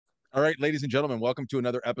All right, ladies and gentlemen, welcome to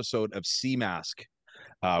another episode of Sea Mask.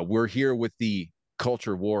 We're here with the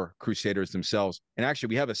culture war crusaders themselves. And actually,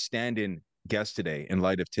 we have a stand-in guest today in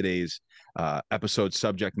light of today's episode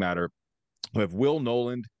subject matter. We have Will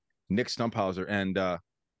Noland, NStumphauzer, and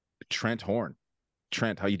Trent Horn.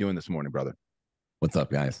 Trent, how you doing this morning, brother? What's up,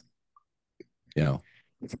 guys? You know,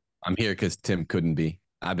 I'm here because Tim couldn't be.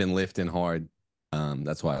 I've been lifting hard.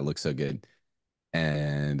 That's why I look so good.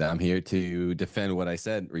 And I'm here to defend what I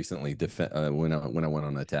said recently, when I went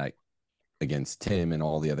on attack against Tim and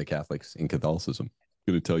all the other Catholics in Catholicism.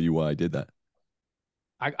 I'm going to tell you why I did that.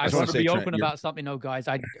 I I just want got to to say, be Trent, open about something, though, guys.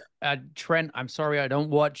 Trent, I'm sorry, I don't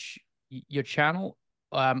watch your channel.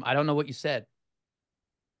 I don't know what you said.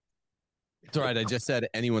 It's all right. I just said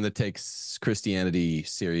anyone that takes Christianity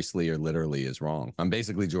seriously or literally is wrong. I'm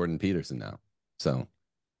basically Jordan Peterson now. So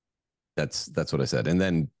that's what I said.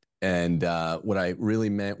 And what I really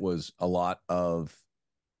meant was a lot of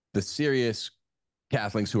the serious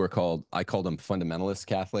Catholics who are I call them fundamentalist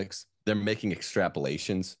Catholics. They're making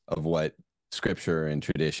extrapolations of what scripture and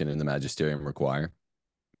tradition and the magisterium require.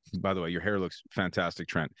 by the way, your hair looks fantastic,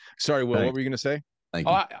 Trent. Sorry, Will, what Thanks. were you going to say? Thank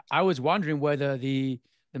Oh, you. I was wondering whether the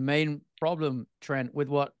main problem, Trent, with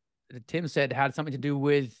what Tim said had something to do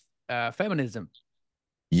with feminism.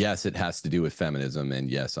 Yes, it has to do with feminism,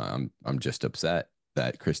 and yes, I'm just upset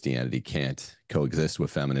that Christianity can't coexist with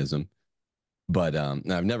feminism. But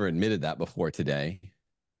I've never admitted that before today.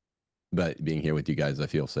 But being here with you guys, I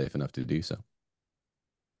feel safe enough to do so.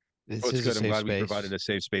 Oh, it's This is a good. I'm safe glad we space. provided a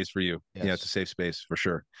safe space for you. Yes. Yeah, it's a safe space for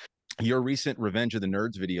sure. Your recent Revenge of the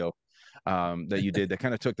Nerds video that you did that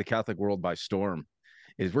kind of took the Catholic world by storm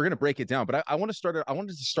is we're going to break it down. But I want to start. I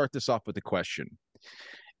wanted to start this off with a question.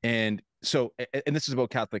 And so, and this is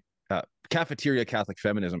about Catholic cafeteria Catholic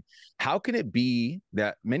feminism. How can it be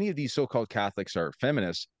that many of these so-called Catholics are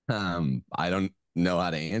feminists? I don't know how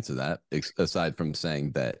to answer that aside from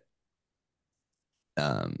saying that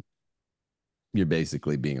um, you're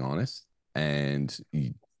basically being honest, and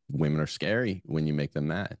women are scary when you make them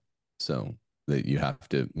mad. So that you have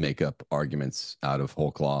to make up arguments out of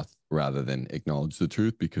whole cloth rather than acknowledge the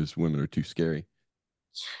truth because women are too scary.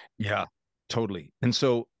 Yeah, totally. And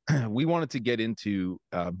so we wanted to get into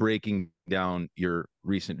breaking down your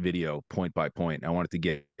recent video point by point. I wanted to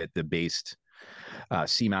get the based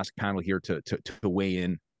CMASC panel here to weigh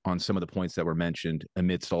in on some of the points that were mentioned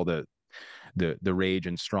amidst all the rage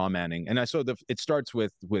and straw manning. And I saw it starts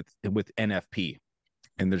with NFP,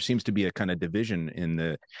 and there seems to be a kind of division in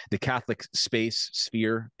the Catholic space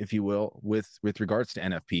sphere, if you will, with regards to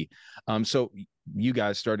NFP. So you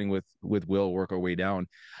guys, starting with Will, work our way down.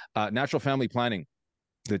 Natural family planning.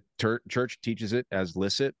 The church teaches it as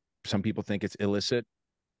licit. Some people think it's illicit.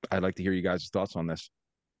 I'd like to hear you guys' thoughts on this.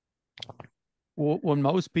 When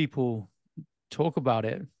most people talk about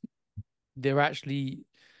it, they're actually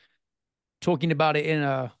talking about it in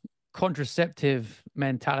a contraceptive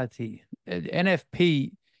mentality.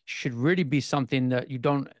 NFP should really be something that you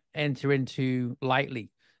don't enter into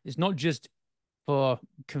lightly. It's not just for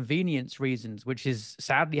convenience reasons, which is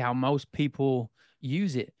sadly how most people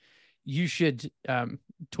use it. You should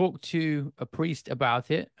talk to a priest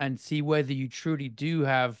about it and see whether you truly do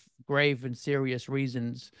have grave and serious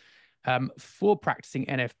reasons for practicing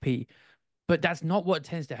NFP. But that's not what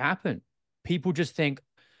tends to happen. People just think,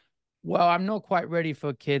 well, I'm not quite ready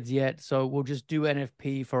for kids yet, so we'll just do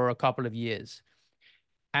NFP for a couple of years.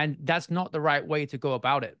 And that's not the right way to go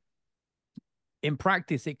about it. In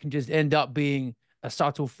practice, it can just end up being a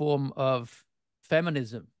subtle form of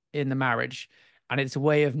feminism in the marriage. And it's a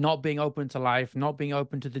way of not being open to life, not being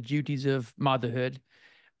open to the duties of motherhood,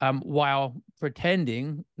 while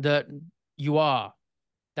pretending that you are.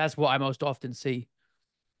 That's what I most often see.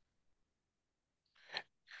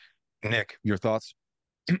 Nick, your thoughts?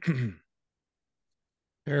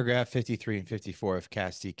 Paragraph 53 and 54 of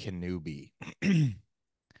Casti Canubi.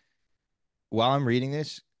 While I'm reading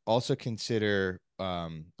this, also consider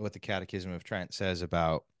what the Catechism of Trent says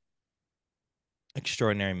about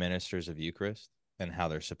extraordinary ministers of Eucharist and how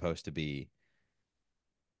they're supposed to be,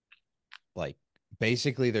 like,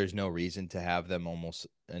 basically there's no reason to have them almost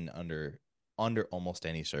under almost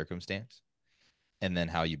any circumstance, and then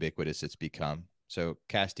how ubiquitous it's become. So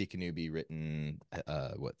Casti Canubi, written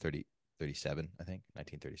 37, I think,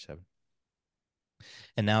 1937.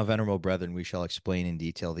 And now, venerable brethren, we shall explain in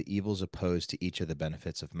detail the evils opposed to each of the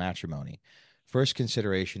benefits of matrimony. First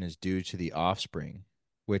consideration is due to the offspring,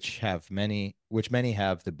 which many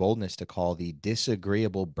have the boldness to call the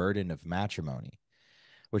disagreeable burden of matrimony,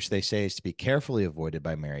 which they say is to be carefully avoided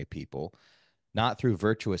by married people, not through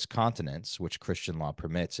virtuous continence, which Christian law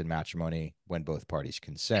permits in matrimony when both parties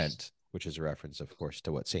consent, which is a reference, of course,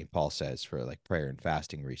 to what St. Paul says for like prayer and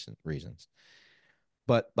fasting reasons.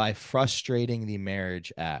 But by frustrating the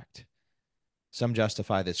marriage act, some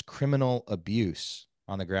justify this criminal abuse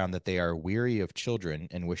on the ground that they are weary of children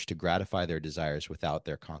and wish to gratify their desires without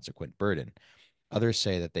their consequent burden. Others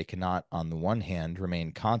say that they cannot, on the one hand,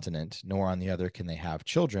 remain continent, nor on the other can they have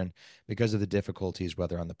children because of the difficulties,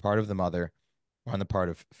 whether on the part of the mother or on the part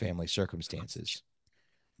of family circumstances.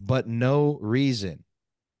 But no reason,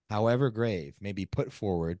 however grave, may be put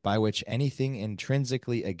forward by which anything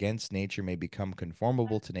intrinsically against nature may become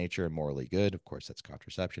conformable to nature and morally good. Of course, that's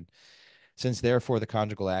contraception. Since therefore the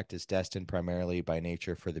conjugal act is destined primarily by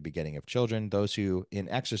nature for the begetting of children, those who, in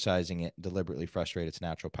exercising it, deliberately frustrate its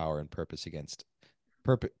natural power and purpose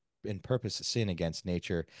sin against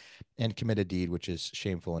nature and commit a deed which is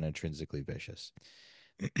shameful and intrinsically vicious.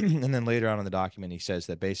 And then later on in the document, he says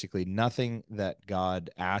that basically nothing that God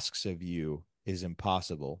asks of you is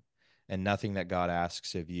impossible, and nothing that God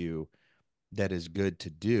asks of you that is good to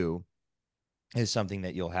do is something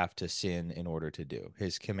that you'll have to sin in order to do.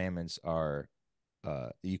 His commandments are,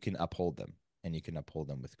 you can uphold them, and you can uphold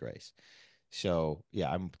them with grace. So yeah,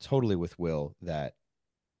 I'm totally with Will that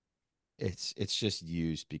it's just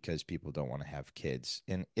used because people don't want to have kids,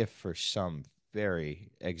 and if for some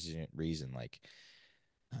very exigent reason, like,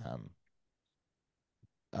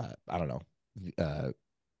 I don't know,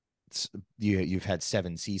 you've had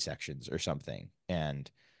 7 C-sections or something, and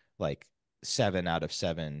like 7 out of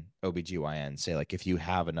 7 OBGYN say like if you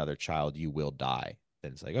have another child you will die,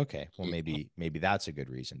 then it's like, okay, well maybe that's a good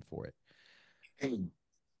reason for it.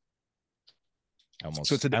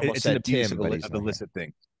 So it's an abuse of illicit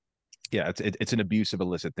thing. Yeah, it's an abuse of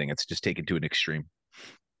illicit thing. It's just taken to an extreme.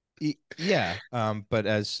 Yeah, but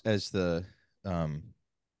as the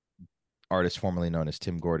artist formerly known as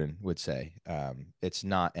Tim Gordon would say, it's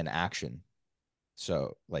not an action.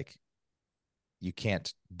 So like you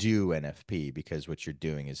can't do NFP because what you're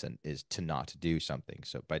doing is to not do something.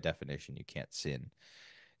 So by definition, you can't sin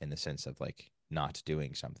in the sense of like not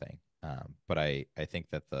doing something. But I think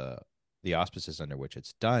that the auspices under which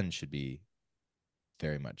it's done should be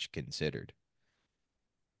very much considered.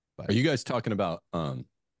 But Are you guys talking about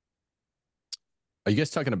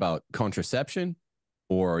contraception,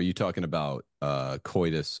 or are you talking about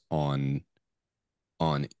coitus on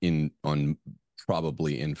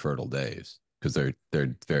probably infertile days? Because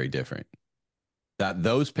they're very different. That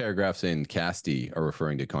those paragraphs in Casti are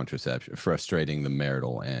referring to contraception, frustrating the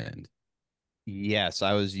marital end. yes,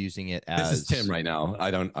 I was using it as This is Tim right now.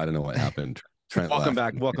 I don't know what happened. Trent Welcome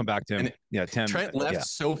left. back, Tim. Yeah, Tim. Trent left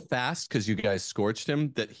so fast because you guys scorched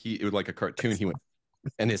him that it was like a cartoon. He went,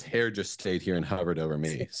 and his hair just stayed here and hovered over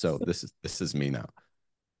me. So this is me now.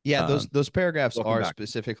 Yeah, those paragraphs are back.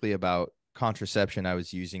 specifically about contraception. I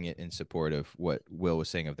was using it in support of what Will was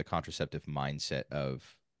saying of the contraceptive mindset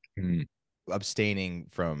of abstaining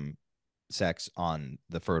from sex on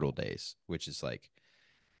the fertile days, which is like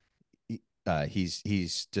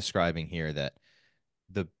he's describing here that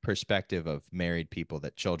the perspective of married people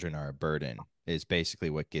that children are a burden is basically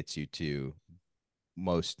what gets you to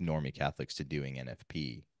most normie Catholics to doing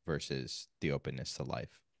NFP versus the openness to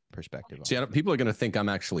life perspective. See, people are going to think I'm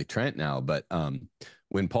actually Trent now, but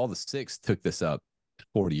when Paul VI took this up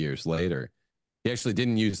 40 years later, he actually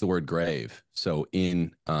didn't use the word grave. So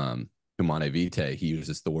in Humanae Vitae, he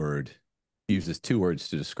uses 2 words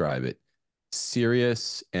to describe it: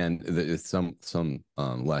 serious and some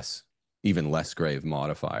even less grave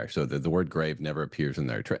modifier. So the word grave never appears in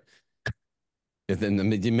there.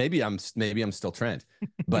 Then maybe I'm still Trent,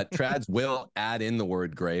 but trads will add in the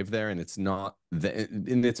word grave there, and it's not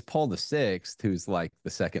and it's Paul VI, who's like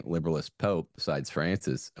the second liberalist pope besides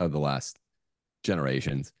Francis of the last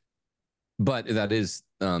generations. But that is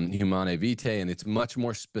Humanae Vitae, and it's much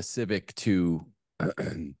more specific to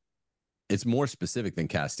it's more specific than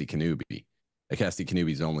Casti Connubii. Casti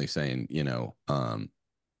Connubii is only saying,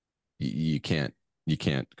 you can't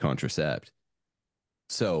contracept.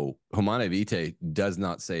 So Humanae Vitae does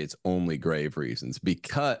not say it's only grave reasons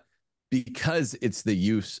because it's the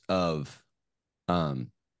use of something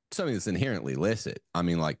that's inherently illicit. I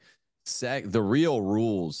mean, like the real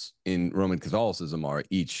rules in Roman Catholicism are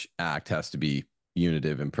each act has to be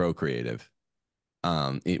unitive and procreative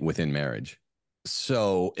within marriage.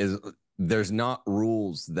 So there's not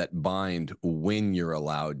rules that bind when you're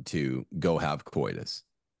allowed to go have coitus.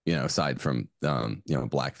 Aside from,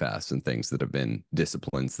 black fasts and things that have been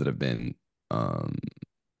disciplines that have been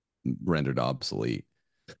rendered obsolete.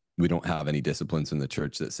 We don't have any disciplines in the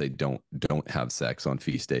church that say don't have sex on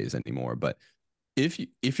feast days anymore. But if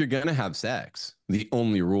you're going to have sex, the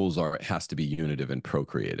only rules are it has to be unitive and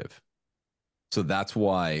procreative. So that's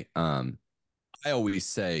why I always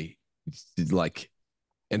say, like,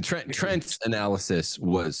 and Trent's analysis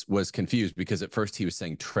was confused because at first he was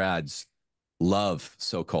saying trads love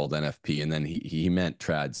so-called NFP, and then he meant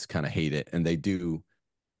trads kind of hate it, and they do.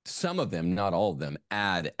 Some of them, not all of them,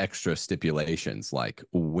 add extra stipulations like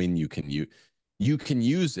when you can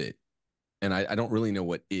use it, and I don't really know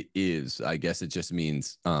what it is. I guess it just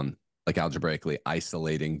means like algebraically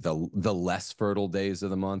isolating the less fertile days of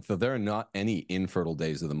the month. Though there are not any infertile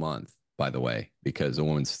days of the month, by the way, because a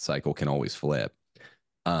woman's cycle can always flip.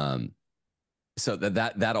 Um, so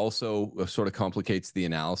that also sort of complicates the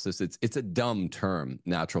analysis. It's a dumb term,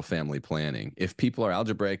 natural family planning. If people are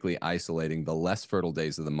algebraically isolating the less fertile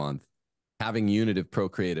days of the month, having unitive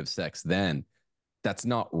procreative sex, then that's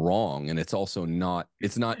not wrong, and it's also not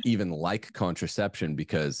even like contraception,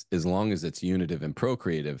 because as long as it's unitive and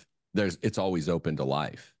procreative, it's always open to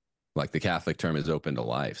life. Like the Catholic term is open to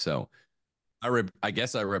life. So I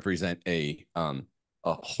guess I represent a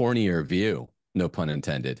hornier view, no pun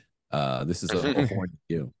intended. This is a horny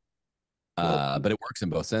view, but it works in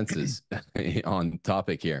both senses. On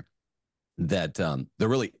topic here, that there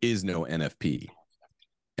really is no NFP,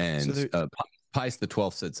 and so Pius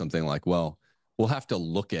XII said something like, "Well, we'll have to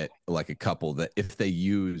look at like a couple that if they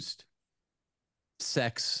used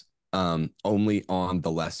sex only on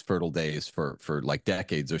the less fertile days for like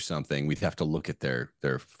decades or something, we'd have to look at their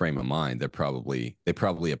frame of mind. They probably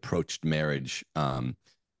approached marriage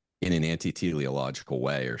in an anti-teleological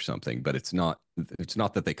way or something, but it's not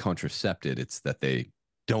that they contracepted, it's that they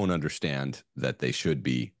don't understand that they should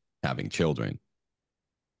be having children."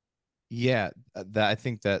 Yeah, that I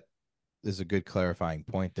think that is a good clarifying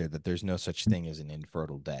point there, that there's no such thing as an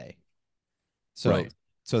infertile day. So Right.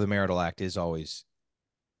 so the marital act is always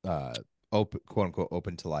open, quote unquote,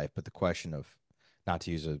 open to life, but the question of, not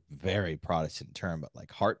to use a very Protestant term, but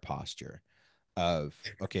like heart posture of,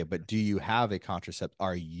 okay, but do you have a contracept?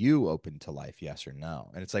 Are you open to life? Yes or no?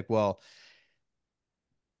 And it's like, well,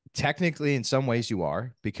 technically in some ways you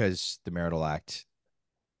are, because the marital act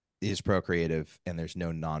is procreative and there's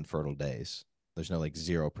no non-fertile days. There's no like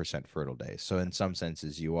 0% fertile days. So in some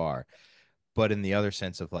senses you are. But in the other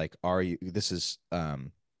sense of like, are you, this is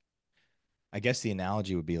I guess the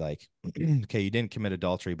analogy would be like, okay, you didn't commit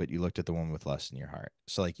adultery, but you looked at the woman with lust in your heart.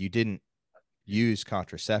 So like you didn't use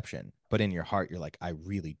contraception, but in your heart, you're like, I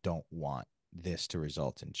really don't want this to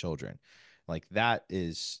result in children. Like that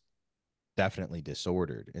is definitely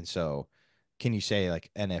disordered. And so can you say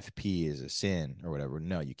like NFP is a sin or whatever?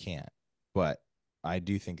 No, you can't. But I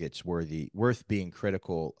do think it's worth being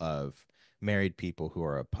critical of married people who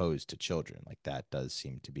are opposed to children. Like that does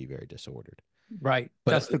seem to be very disordered. Right.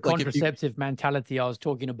 But That's the like contraceptive mentality I was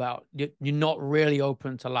talking about. You're not really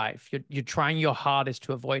open to life. You're trying your hardest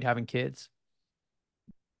to avoid having kids.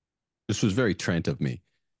 this was very Trent of me,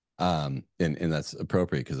 and that's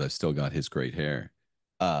appropriate because I've still got his great hair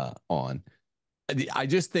on. I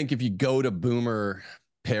just think if you go to boomer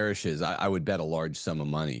parishes, I would bet a large sum of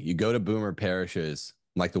money. You go to boomer parishes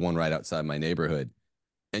like the one right outside my neighborhood,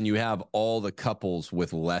 and you have all the couples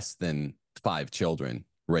with less than 5 children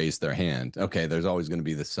raise their hand. Okay, there's always going to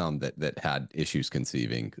be the some that had issues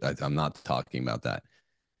conceiving. I'm not talking about that.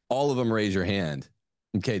 All of them raise your hand.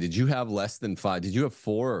 Okay, did you have less than 5? Did you have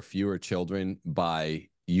 4 or fewer children by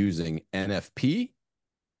using NFP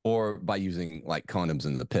or by using like condoms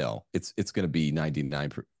in the pill? It's going to be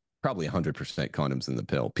 99, probably 100% condoms in the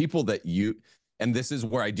pill. People that and this is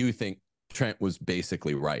where I do think Trent was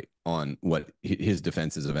basically right on what his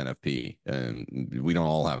defenses of NFP. And we don't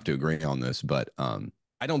all have to agree on this, but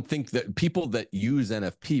I don't think that people that use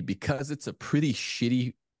NFP, because it's a pretty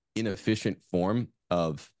shitty, inefficient form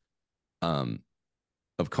of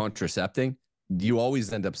contracepting, you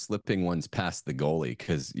always end up slipping ones past the goalie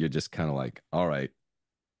because you're just kind of like, all right,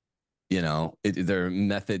 there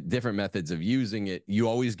are different methods of using it. You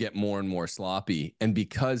always get more and more sloppy, and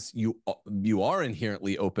because you are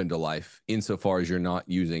inherently open to life insofar as you're not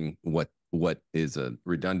using what is a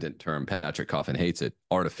redundant term. Patrick Coffin hates it.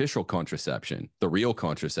 Artificial contraception, the real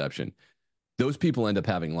contraception. Those people end up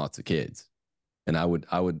having lots of kids, and I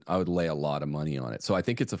would lay a lot of money on it. So I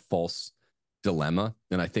think it's a false dilemma,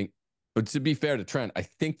 and I think, but to be fair to Trent, I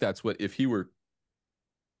think that's what, if he were,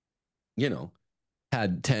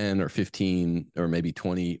 had 10 or 15 or maybe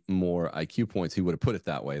 20 more IQ points, he would have put it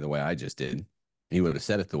that way, the way I just did. He would have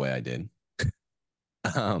said it the way I did.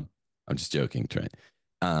 I'm just joking, Trent.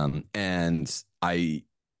 And I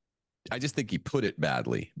just think he put it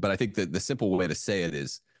badly. But I think that the simple way to say it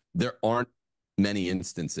is there aren't many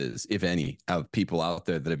instances, if any, of people out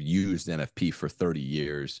there that have used NFP for 30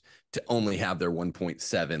 years to only have their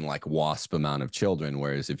 1.7 like WASP amount of children.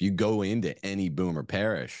 Whereas if you go into any boomer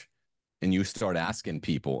parish and you start asking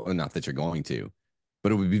people, not that you're going to,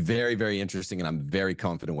 but it would be very, very interesting. And I'm very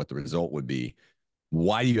confident what the result would be.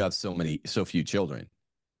 Why do you have so few children?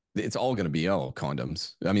 It's all going to be,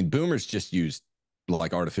 condoms. I mean, boomers just used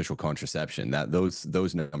like artificial contraception. That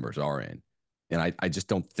those numbers are in. And I just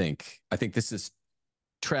don't think, I think this is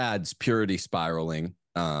trads purity spiraling.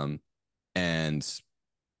 And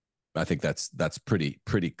I think that's pretty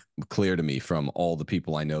clear to me from all the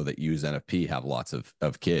people I know that use NFP have lots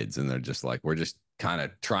of kids. And they're just like, we're just kind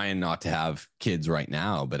of trying not to have kids right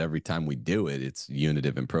now. But every time we do it, it's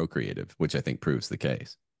unitive and procreative, which I think proves the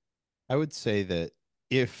case. I would say that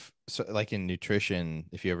if so, like in nutrition,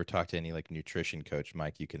 if you ever talk to any like nutrition coach,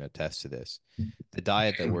 Mike, you can attest to this. The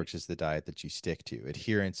diet that works is the diet that you stick to.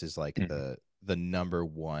 Adherence is like the number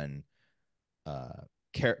one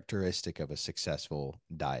characteristic of a successful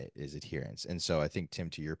diet is adherence. And so I think, Tim,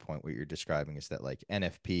 to your point, what you're describing is that like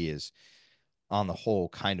NFP is on the whole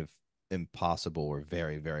kind of impossible or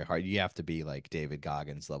very, very hard. You have to be like David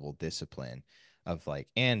Goggins level discipline of like,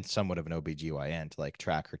 and somewhat of an OBGYN to like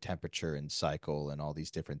track her temperature and cycle and all these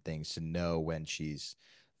different things to know when she's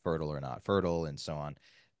fertile or not fertile and so on.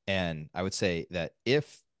 And I would say that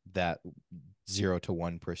if that 0 to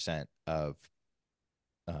 1% of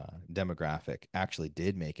demographic actually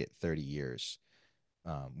did make it 30 years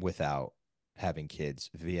without having kids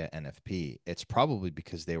via NFP, it's probably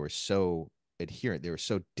because they were so adherent, they were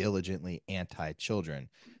so diligently anti-children.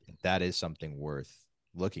 That is something worth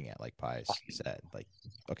looking at, like Pies said. Like,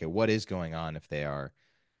 okay, what is going on if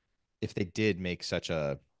they did make such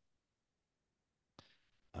a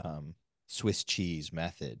Swiss cheese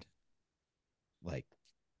method like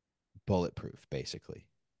bulletproof, basically?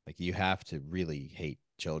 Like, you have to really hate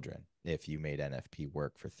children if you made NFP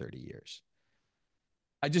work for 30 years.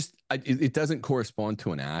 It doesn't correspond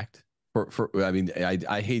to an act. I mean,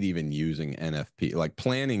 I hate even using NFP. Like,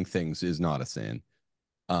 planning things is not a sin.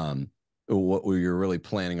 What you're really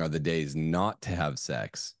planning are the days not to have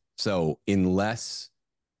sex. So unless,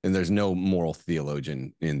 and there's no moral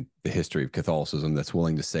theologian in the history of Catholicism that's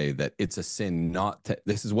willing to say that it's a sin not to,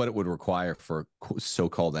 this is what it would require for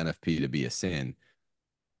so-called NFP to be a sin.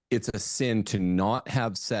 It's a sin to not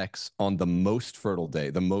have sex on the most fertile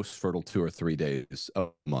day, the most fertile 2 or 3 days a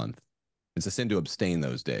month. It's a sin to abstain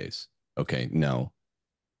those days. Okay, no.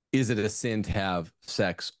 Is it a sin to have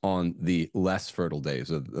sex on the less fertile days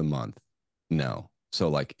of the month? No. So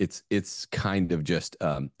like it's kind of just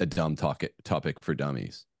a dumb topic for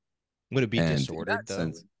dummies. Would it be disordered though?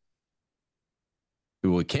 Sense,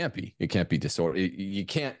 well, it can't be. It can't be disordered. You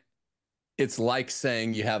can't. It's like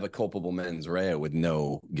saying you have a culpable mens rea with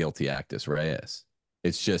no guilty actus reus.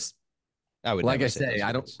 It's just, I would like I say,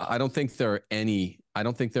 I don't think there are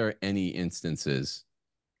any instances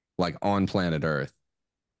like on planet Earth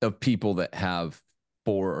of people that have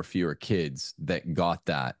 4 or fewer kids that got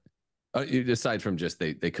that. Aside from just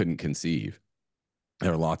they couldn't conceive.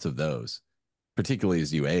 There are lots of those, particularly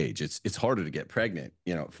as you age. It's harder to get pregnant,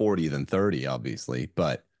 at 40 than 30, obviously,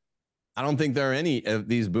 but I don't think there are any of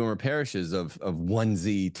these boomer parishes of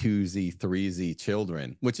 1Z, 2Z, 3Z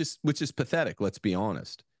children, which is pathetic. Let's be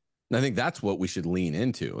honest. And I think that's what we should lean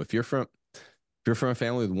into. If you're from a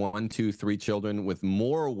family with 1, 2, 3 children with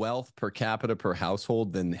more wealth per capita per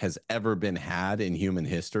household than has ever been had in human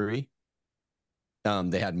history,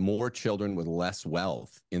 they had more children with less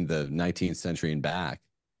wealth in the 19th century and back.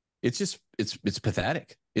 It's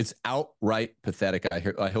pathetic. It's outright pathetic.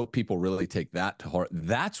 I hope people really take that to heart.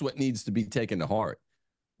 That's what needs to be taken to heart.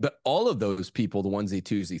 But all of those people, the 1Z,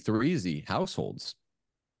 2Z, 3Z households,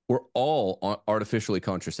 were all artificially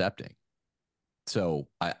contracepting. So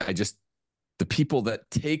I just, the people that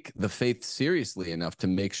take the faith seriously enough to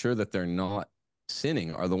make sure that they're not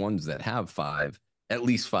sinning are the ones that have at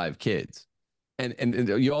least five kids. And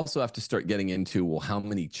you also have to start getting into, well, how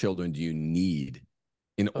many children do you need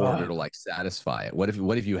in order to like satisfy it? What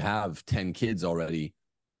if you have 10 kids already?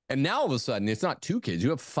 And now all of a sudden it's not 2 kids. You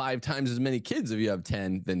have 5 times as many kids if you have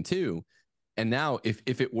 10 than 2. And now if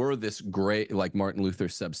it were this great, like Martin Luther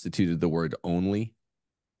substituted the word only,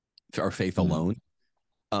 our faith alone,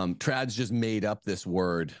 trads just made up this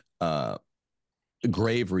word,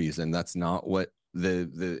 grave reason. That's not what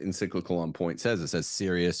the encyclical on point says. It says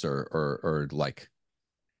serious or like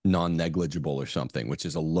non-negligible or something, which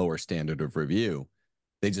is a lower standard of review.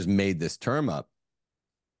 They just made this term up.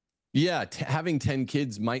 Yeah, having 10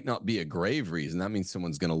 kids might not be a grave reason. That means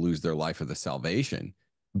someone's going to lose their life or the salvation.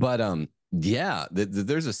 But Yeah,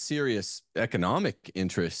 there's a serious economic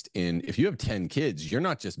interest in, if you have 10 kids, you're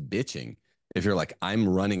not just bitching. If you're like, I'm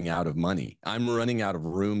running out of money, I'm running out of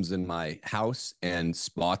rooms in my house and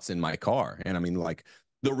spots in my car. And I mean, like,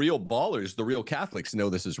 the real ballers, the real Catholics know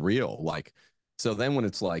this is real. Like, so then when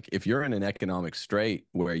it's like, if you're in an economic strait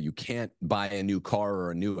where you can't buy a new car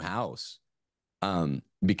or a new house,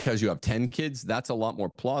 because you have 10 kids, that's a lot more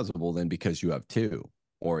plausible than because you have two,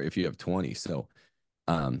 or if you have 20. So,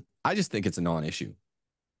 I just think it's a non-issue.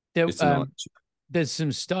 There, It's a non-issue. there's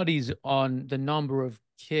some studies on the number of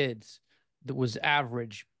kids that was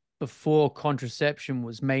average before contraception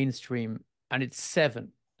was mainstream, and it's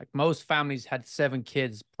 7. Like most families had 7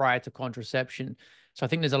 kids prior to contraception. So I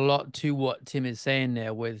think there's a lot to what Tim is saying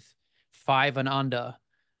there with 5 and under.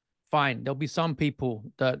 Fine, there'll be some people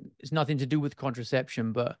that it's nothing to do with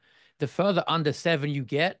contraception, but the further under 7 you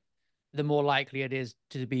get, the more likely it is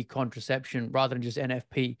to be contraception rather than just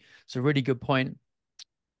NFP. It's a really good point.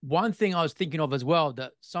 One thing I was thinking of as well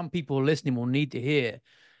that some people listening will need to hear,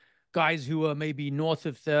 guys who are maybe north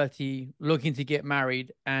of 30 looking to get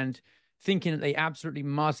married and thinking that they absolutely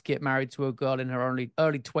must get married to a girl in her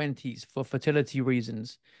early 20s for fertility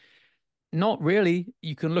reasons. Not really.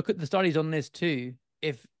 You can look at the studies on this too.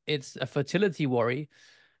 If it's a fertility worry,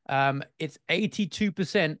 it's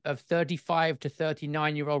 82% of 35 to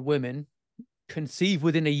 39-year-old women conceive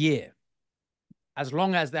within a year, as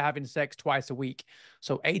long as they're having sex twice a week.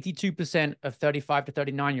 So 82% of 35 to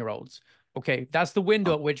 39-year-olds. Okay, that's the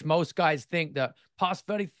window at which most guys think that past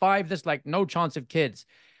 35, there's like no chance of kids.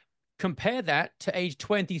 Compare that to age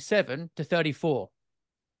 27 to 34.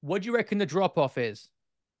 What do you reckon the drop-off is?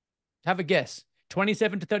 Have a guess.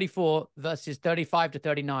 27 to 34 versus 35 to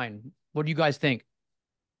 39. What do you guys think?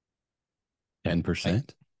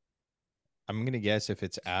 10%. I'm gonna guess if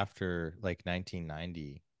it's after like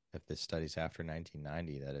 1990, if this study's after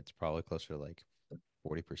 1990, that it's probably closer to like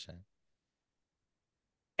 40%.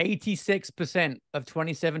 86% of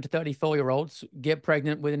 27 to 34-year-olds get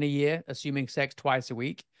pregnant within a year, assuming sex twice a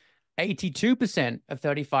week. 82% of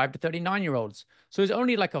 35 to 39-year-olds. So it's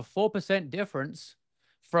only like a 4% difference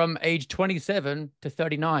from age 27 to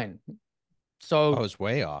 39. So I was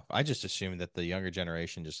way off. I just assumed that the younger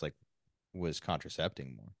generation just like was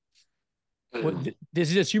contracepting more. this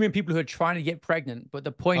is assuming people who are trying to get pregnant, but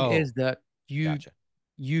the point is that Gotcha.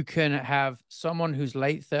 you can have someone who's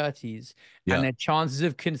late 30s and their chances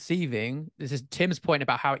of conceiving, this is Tim's point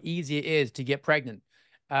about how easy it is to get pregnant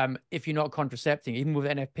if you're not contracepting, even with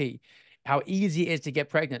NFP, how easy it is to get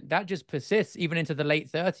pregnant. That just persists even into the late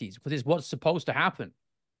 30s because it's what's supposed to happen.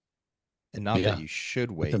 And not that you should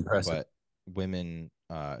wait, but women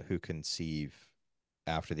who conceive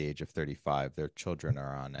after the age of 35, their children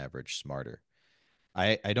are on average smarter.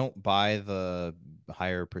 I don't buy the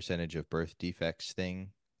higher percentage of birth defects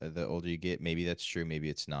thing. The older you get, maybe that's true, maybe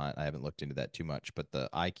it's not. I haven't looked into that too much, but the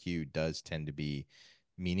IQ does tend to be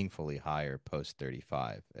meaningfully higher post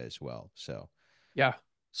 35 as well. So yeah.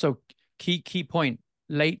 So key point,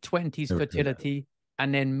 late 20s fertility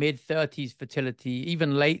and then mid 30s fertility,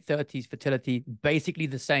 even late 30s fertility, basically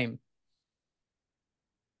the same.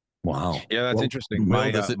 Wow. Yeah, that's interesting.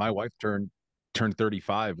 My wife turned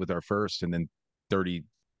 35 with our first, and then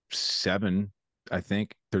 37, I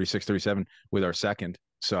think, 36, 37 with our second.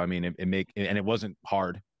 So I mean, it wasn't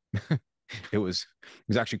hard. it was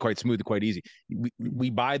actually quite smooth, quite easy. We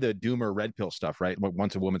buy the Doomer red pill stuff, right?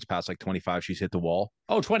 Once a woman's past like 25, she's hit the wall.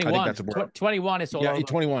 Oh, 21. I think that's 21 is all over.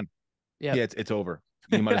 21. Yeah, it's over.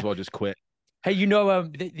 You might as well just quit. Hey, you know,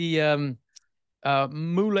 the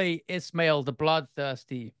Muley Ismail, the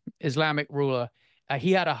bloodthirsty Islamic ruler,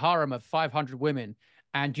 he had a harem of 500 women.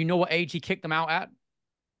 And do you know what age he kicked them out at?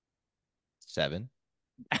 7.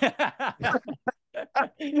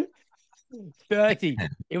 30.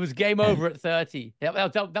 It was game over at 30.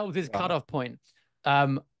 That was his cutoff point.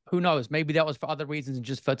 Who knows? Maybe that was for other reasons than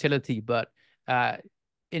just fertility. But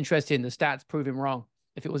interesting, the stats prove him wrong.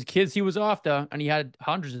 If it was kids he was after and he had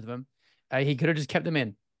hundreds of them, he could have just kept them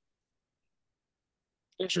in.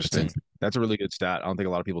 Interesting. That's a really good stat. I don't think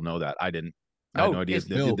a lot of people know that. I didn't. I had no idea.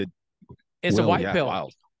 It's a white pill.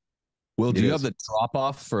 Wild. Will, do you have the drop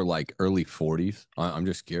off for like early 40s? I'm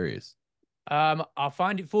just curious. I'll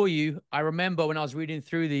find it for you. I remember when I was reading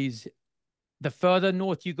through these, the further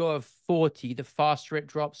north you go of 40, the faster it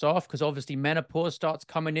drops off because obviously menopause starts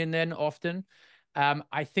coming in then often.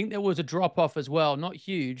 I think there was a drop off as well, not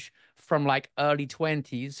huge, from like early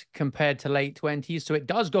 20s compared to late 20s. So it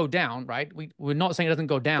does go down, right? We're not saying it doesn't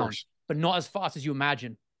go down, but not as fast as you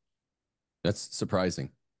imagine. That's surprising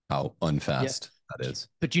how unfast that is.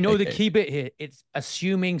 But you know the key bit here? It's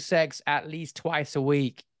assuming sex at least twice a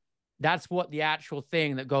week. That's what the actual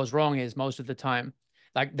thing that goes wrong is most of the time.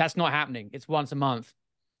 Like that's not happening. It's once a month.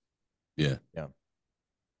 Yeah. Yeah.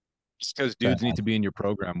 Just because dudes need to be in your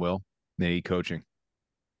program, Will. They need coaching.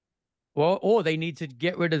 Well, or they need to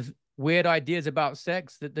get rid of weird ideas about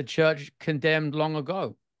sex that the church condemned long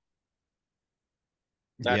ago.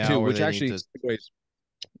 That Yeah, too, or which they actually need to, segues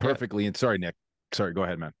perfectly. And sorry, Nick. Sorry, go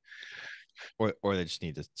ahead, man. or they just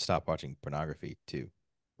need to stop watching pornography too.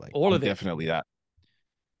 Like All of it. Definitely that.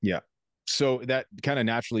 Yeah. So that kind of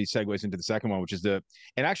naturally segues into the second one, which is and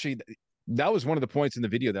actually that was one of the points in the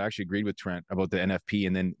video that I actually agreed with Trent about the NFP.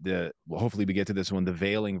 And then hopefully we get to this one, the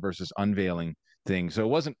veiling versus unveiling thing. So it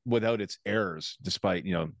wasn't without its errors, despite,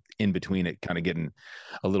 in between it kind of getting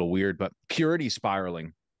a little weird, but purity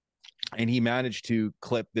spiraling. And he managed to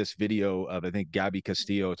clip this video of, I think, Gabby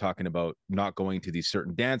Castillo talking about not going to these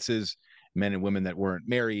certain dances, men and women that weren't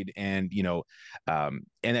married. And, and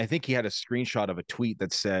I think he had a screenshot of a tweet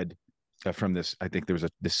that said from this, I think there was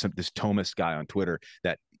this Thomist guy on Twitter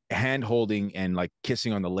that hand holding and like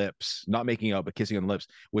kissing on the lips, not making out, but kissing on the lips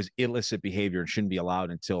was illicit behavior and shouldn't be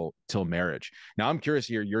allowed until marriage. Now, I'm curious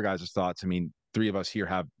to hear your guys' thoughts. I mean, 3 of us here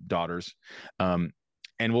have daughters.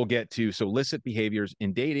 And we'll get to illicit behaviors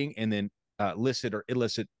in dating and then licit or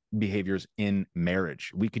illicit behaviors in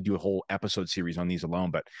marriage. We could do a whole episode series on these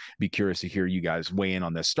alone, but be curious to hear you guys weigh in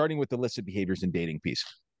on this, starting with the illicit behaviors in dating piece.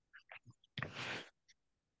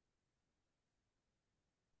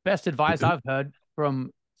 Best advice I've heard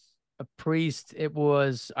from a priest, it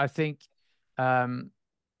was, I think,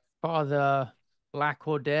 Father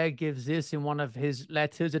Lacordaire gives this in one of his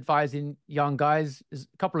letters advising young guys a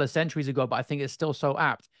couple of centuries ago, but I think it's still so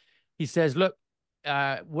apt. He says, look,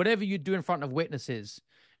 whatever you do in front of witnesses,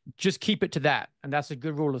 just keep it to that. And that's a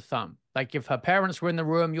good rule of thumb. Like if her parents were in the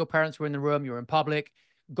room, your parents were in the room, you're in public,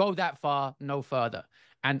 go that far, no further.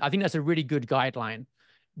 And I think that's a really good guideline.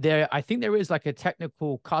 I think there is like a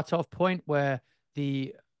technical cutoff point where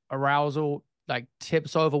the arousal like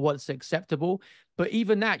tips over what's acceptable. But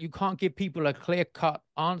even that, you can't give people a clear-cut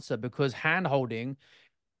answer because hand-holding,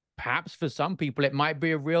 perhaps for some people, it might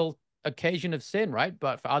be a real occasion of sin, right?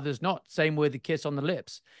 But for others, not. Same with the kiss on the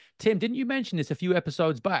lips. Tim, didn't you mention this a few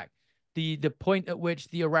episodes back? The point at which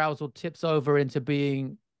the arousal tips over into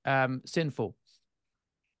being sinful.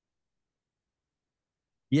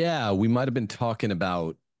 Yeah, we might have been talking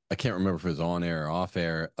about, I can't remember if it was on air or off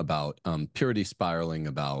air, about purity spiraling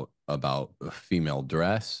about female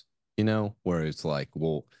dress, where it's like,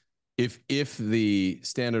 well, if the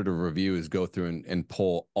standard of review is go through and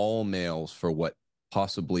pull all males for what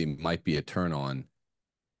possibly might be a turn on,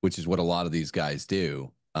 which is what a lot of these guys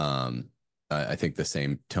do. I think the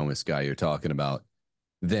same Thomist guy you're talking about,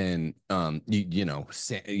 then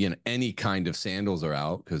any kind of sandals are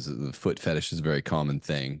out because the foot fetish is a very common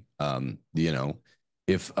thing.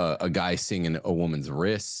 If a guy singing a woman's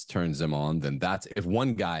wrists turns them on, then that's, if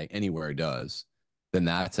one guy anywhere does, then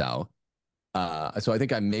that's out. So I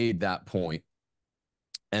think I made that point.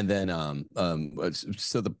 And then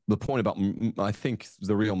so the point about, I think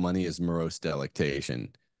the real money is morose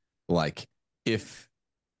delectation. Like if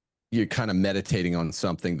you're kind of meditating on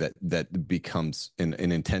something that becomes an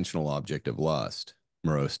intentional object of lust,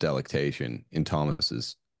 morose delectation in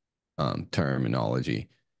Thomas's terminology,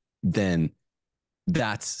 then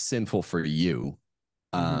that's sinful for you.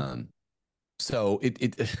 So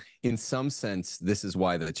it in some sense, this is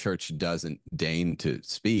why the church doesn't deign to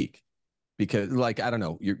speak, because like, I don't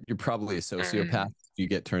know, you're probably a sociopath if you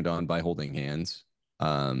get turned on by holding hands,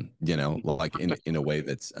 like in a way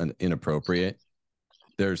that's inappropriate.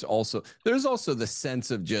 There's also the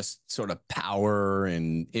sense of just sort of power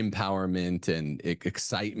and empowerment and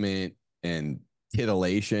excitement and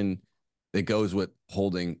titillation that goes with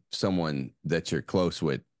holding someone that you're close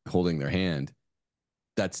with, holding their hand.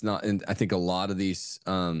 That's not, and I think a lot of these,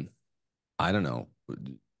 I don't know,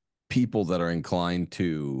 people that are inclined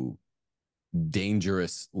to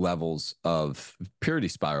dangerous levels of purity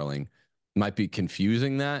spiraling might be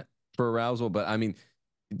confusing that for arousal. But I mean,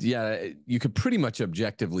 yeah, you could pretty much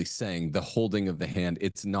objectively saying the holding of the hand,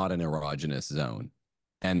 it's not an erogenous zone.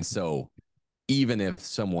 And so even if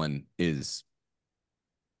someone is,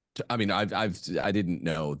 I mean, I didn't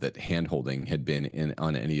know that hand holding had been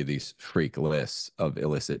on any of these freak lists of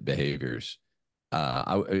illicit behaviors.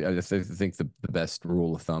 I think the best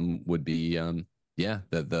rule of thumb would be,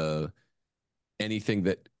 the anything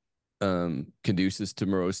that conduces to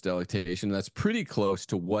morose delectation. That's pretty close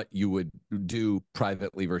to what you would do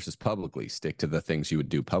privately versus publicly. Stick to the things you would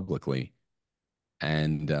do publicly.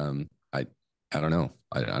 And I don't know.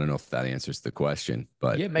 I don't know if that answers the question,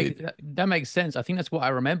 but yeah, that makes sense. I think that's what I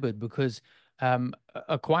remembered because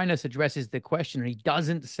Aquinas addresses the question, and he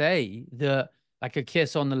doesn't say that like a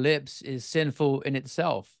kiss on the lips is sinful in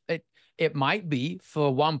itself. It might be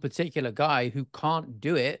for one particular guy who can't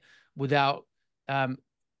do it without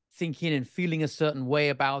thinking and feeling a certain way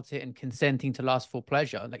about it and consenting to lustful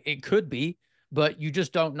pleasure. Like it could be, but you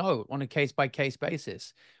just don't know on a case by case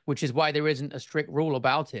basis, which is why there isn't a strict rule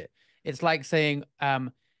about it. It's like saying,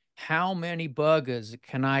 how many burgers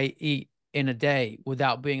can I eat in a day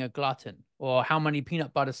without being a glutton? Or how many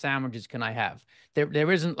peanut butter sandwiches can I have?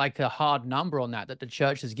 There isn't like a hard number on that the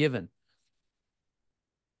church has given.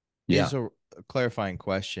 Yeah. Is a clarifying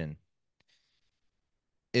question.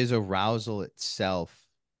 Is arousal itself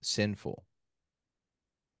sinful?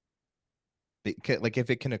 Like if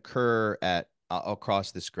it can occur at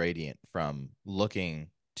across this gradient from looking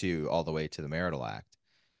to all the way to the marital act.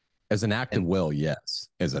 As an act of will, yes.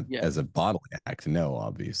 As a bodily act, no,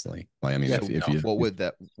 obviously. Like, I mean, if you what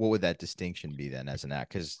would that distinction be then as an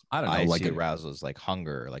act? Because I don't know, I like see arousal as like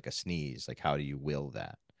hunger, like a sneeze. Like how do you will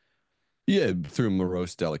that? Yeah, through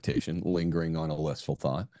morose delectation, lingering on a lustful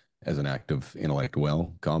thought as an act of intellect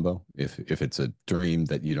will combo. If it's a dream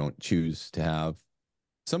that you don't choose to have.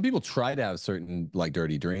 Some people try to have certain like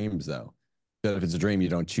dirty dreams though. That if it's a dream you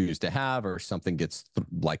don't choose to have, or something gets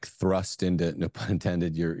like thrust into, no pun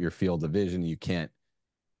intended, your field of vision, you can't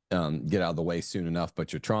get out of the way soon enough,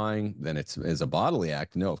 but you're trying, then it's as a bodily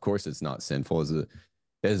act. No, of course it's not sinful.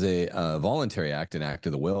 As a voluntary act, an act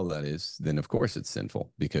of the will, that is, then of course it's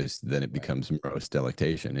sinful, because then it becomes morose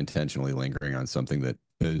delectation, intentionally lingering on something that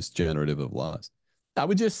is generative of lust. I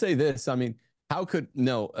would just say this. I mean, how could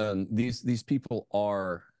these people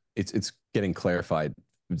are, it's getting clarified.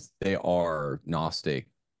 They are Gnostic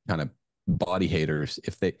kind of body haters.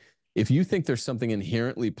 If you think there's something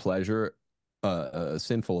inherently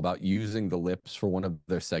sinful about using the lips for one of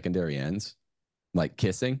their secondary ends, like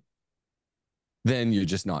kissing, then you're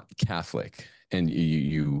just not Catholic, and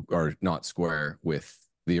you are not square with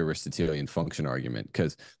the Aristotelian function argument.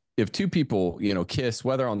 Because if two people, kiss,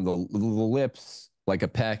 whether on the lips, like a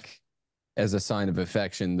peck, as a sign of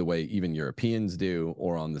affection, the way even Europeans do,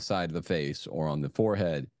 or on the side of the face, or on the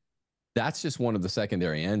forehead, that's just one of the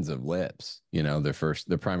secondary ends of lips.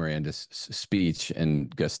 Their primary end is speech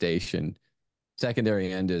and gustation.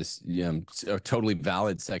 Secondary end is a totally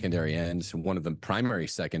valid secondary end, one of the primary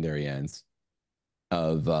secondary ends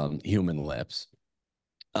of human lips.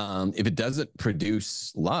 If it doesn't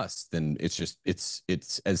produce lust, then it's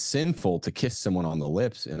as sinful to kiss someone on the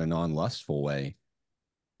lips in a non-lustful way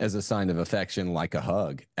as a sign of affection, like a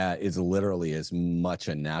hug. Is literally as much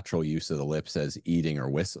a natural use of the lips as eating or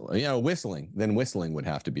whistling. Whistling, then whistling would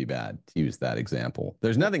have to be bad, to use that example.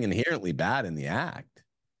 There's nothing inherently bad in the act.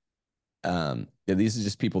 These are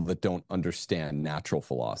just people that don't understand natural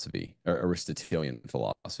philosophy or Aristotelian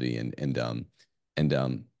philosophy and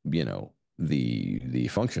the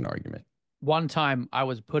function argument. One time I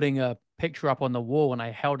was putting a picture up on the wall and I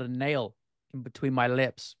held a nail in between my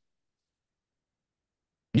lips.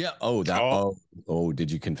 Yeah. Did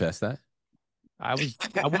you confess that? I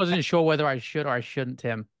wasn't sure whether I should or I shouldn't,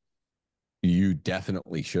 Tim. You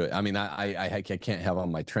definitely should. I mean, I can't have on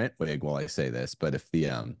my Trent wig while I say this, but if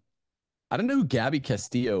I don't know who Gabby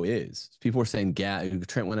Castillo is. People were saying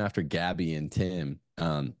Trent went after Gabby and Tim.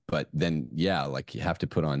 But then, yeah, like you have to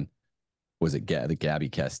put on, was it the Gabby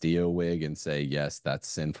Castillo wig, and say, yes, that's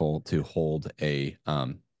sinful to hold a,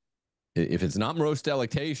 if it's not morose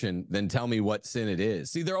delectation, then tell me what sin it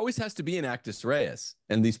is. See, there always has to be an actus reus,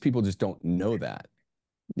 and these people just don't know that.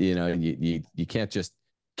 You can't just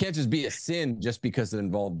be a sin just because it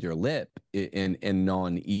involved your lip in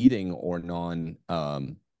non-eating or non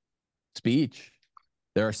speech.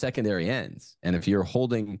 There are secondary ends, and if you're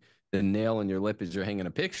holding the nail in your lip as you're hanging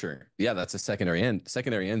a picture, yeah, that's a secondary end.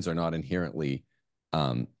 Secondary ends are not inherently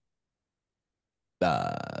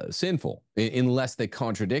sinful unless they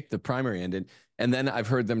contradict the primary end. And then I've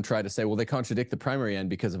heard them try to say, well, they contradict the primary end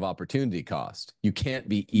because of opportunity cost. You can't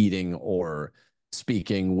be eating or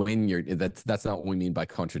speaking when you're, that's not what we mean by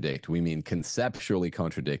contradict. We mean conceptually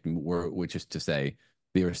contradict, which is to say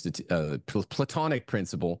the Platonic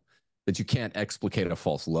principle that you can't explicate a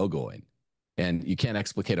false logoin. And you can't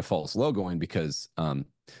explicate a false logoin because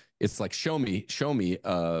it's like, show me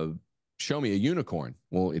a unicorn.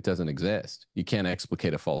 Well, it doesn't exist. You can't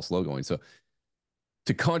explicate a false logoin. So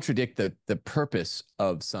to contradict the purpose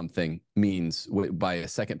of something means, by a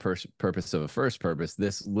second purpose of a first purpose,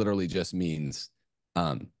 this literally just means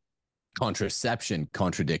contraception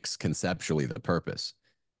contradicts conceptually the purpose.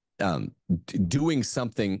 Doing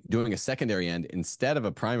a secondary end instead of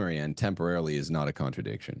a primary end temporarily is not a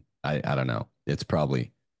contradiction. I don't know. It's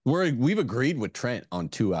probably We've agreed with Trent on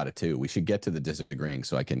 2 out of 2. We should get to the disagreeing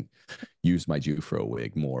so I can use my Jufro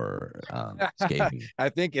wig more scathing. I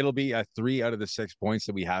think it'll be a 3 out of the 6 points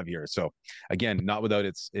that we have here. So again, not without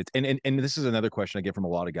its and this is another question I get from a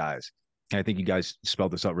lot of guys. And I think you guys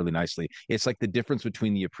spelled this out really nicely. It's like the difference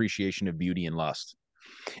between the appreciation of beauty and lust.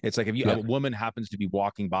 It's like if you a woman happens to be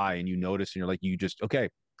walking by and you notice and you're like, you just, okay,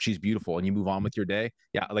 she's beautiful, and you move on with your day.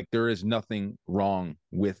 Yeah, like there is nothing wrong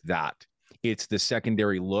with that. It's the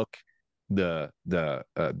secondary look, the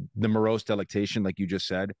morose delectation, like you just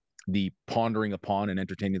said, the pondering upon and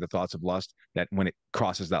entertaining the thoughts of lust, that when it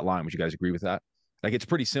crosses that line. Would you guys agree with that? Like it's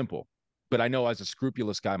pretty simple. But I know as a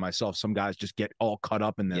scrupulous guy myself, some guys just get all caught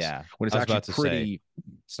up in this. Yeah, when it's I was actually about to pretty. say,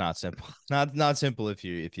 it's not simple. Not simple if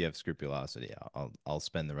you have scrupulosity. I'll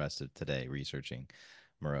spend the rest of today researching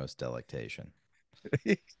morose delectation.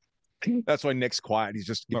 That's why Nick's quiet. He's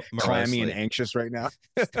just clammy and anxious right now.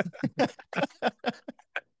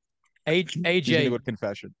 AJ go to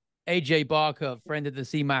confession. AJ Barker, friend of the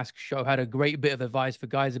Sea Mask show, had a great bit of advice for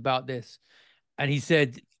guys about this, and he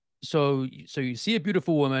said, so you see a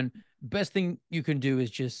beautiful woman, best thing you can do is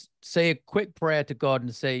just say a quick prayer to God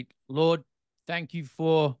and say, Lord, thank you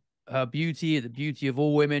for her beauty, the beauty of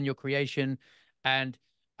all women, your creation, and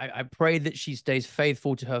I pray that she stays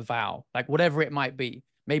faithful to her vow, like whatever it might be.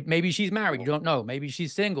 Maybe she's married, you don't know. Maybe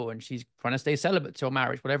she's single and she's trying to stay celibate till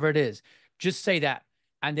marriage, whatever it is. Just say that.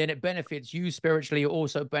 And then it benefits you spiritually, it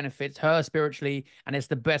also benefits her spiritually, and it's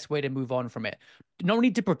the best way to move on from it. No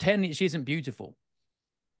need to pretend that she isn't beautiful.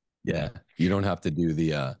 Yeah, you don't have to do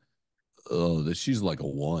the she's like a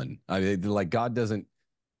 1. I mean, like God doesn't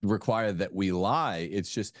require that we lie. It's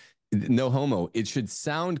just no homo. It should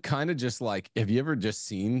sound kind of just like, have you ever just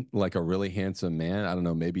seen like a really handsome man? I don't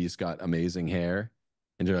know, maybe he's got amazing hair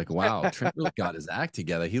and you're like, wow, Trent really got his act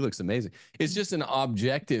together. He looks amazing. It's just an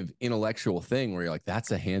objective intellectual thing where you're like,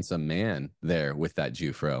 that's a handsome man there with that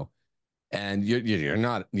Jufro. And you're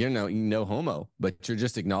no homo, but you're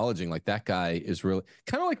just acknowledging like that guy is really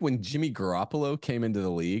kind of like when Jimmy Garoppolo came into the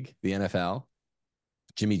league, the NFL,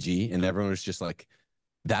 Jimmy G, and everyone was just like,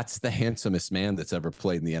 that's the handsomest man that's ever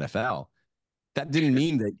played in the NFL. That didn't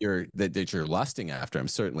mean that you're lusting after him.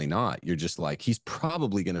 Certainly not. You're just like, he's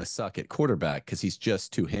probably going to suck at quarterback because he's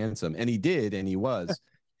just too handsome. And he did, and he was.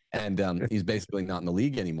 And he's basically not in the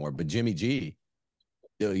league anymore. But Jimmy G,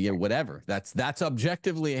 whatever. That's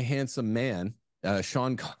objectively a handsome man.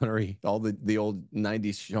 Sean Connery, all the old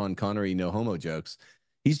 90s Sean Connery no homo jokes.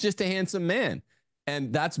 He's just a handsome man.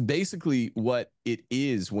 And that's basically what it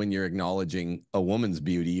is when you're acknowledging a woman's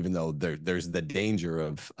beauty, even though there's the danger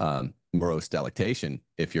of morose delectation.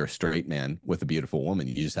 If you're a straight man with a beautiful woman,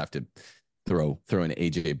 you just have to throw an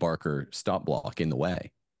AJ Barker stop block in the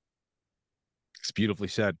way. It's beautifully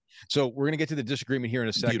said. So we're going to get to the disagreement here in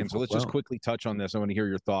a second. Beautiful. So let's just quickly touch on this. I want to hear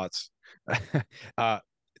your thoughts.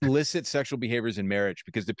 Illicit sexual behaviors in marriage,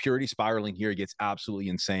 because the purity spiraling here gets absolutely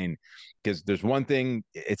insane. Because there's one thing,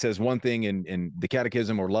 it says one thing in the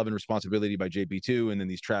Catechism, or Love and Responsibility by JP2, and then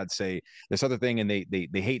these trads say this other thing, and they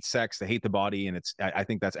hate sex, they hate the body, and I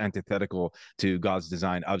think that's antithetical to God's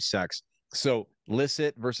design of sex. So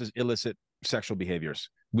licit versus illicit sexual behaviors.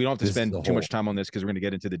 We don't have to spend too much time on this because we're going to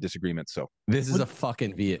get into the disagreements. So this is a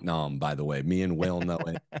fucking Vietnam, by the way. Me and Will know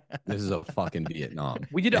it. This is a fucking Vietnam.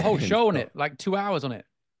 We did a whole show on it, like 2 hours on it.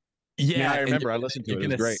 Yeah, I remember. I listened to it. It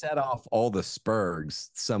was great. Set off all the Spurgs,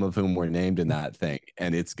 some of whom were named in that thing,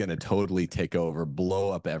 and it's going to totally take over, blow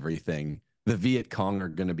up everything. The Viet Cong are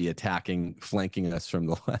going to be attacking, flanking us from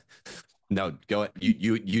the left. No, go ahead.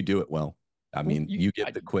 You do it, Will. I mean, you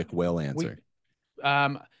get the quick Will answer.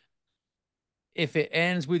 If it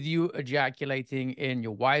ends with you ejaculating in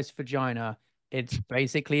your wife's vagina, it's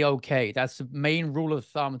basically okay. That's the main rule of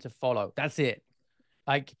thumb to follow. That's it.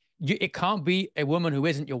 Like, it can't be a woman who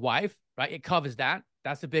isn't your wife, right? It covers that.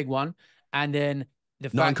 That's a big one. And then the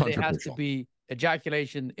fact that it has to be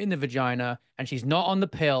ejaculation in the vagina and she's not on the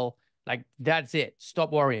pill, like, that's it.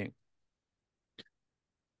 Stop worrying.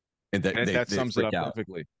 And that sums it up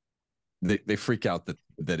perfectly. They freak out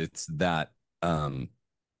that it's that.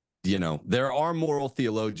 There are moral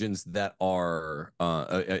theologians that are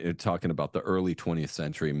talking about the early 20th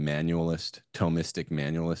century Thomistic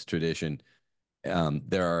manualist tradition.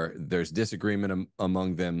 There's disagreement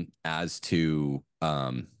among them as to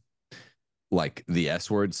like the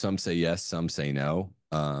S word. Some say yes, some say no.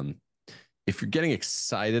 If you're getting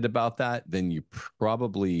excited about that, then you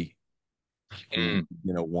probably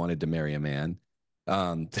wanted to marry a man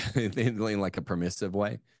in like a permissive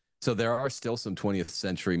way. So there are still some 20th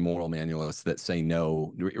century moral manualists that say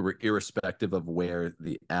no, irrespective of where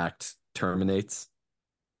the act terminates.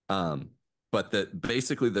 but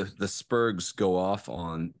basically the Spurgs go off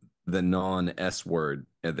on the non-S word,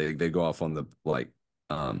 and they go off on the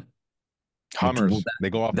Hummers. that, They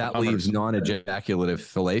go off the that leaves Hummers. non-ejaculative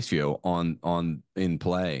fellatio on in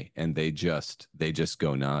play, and they just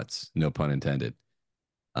go nuts. No pun intended.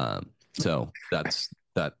 So that's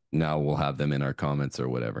that. Now we'll have them in our comments or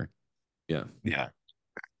whatever. Yeah. Yeah.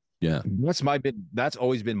 Yeah. That's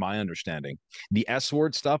always been my understanding. The S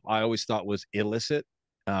word stuff I always thought was illicit.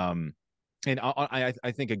 And I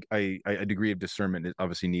think a degree of discernment is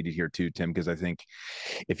obviously needed here too, Tim, because I think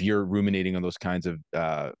if you're ruminating on those kinds of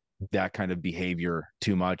that kind of behavior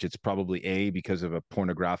too much, it's probably because of a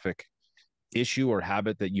pornographic issue or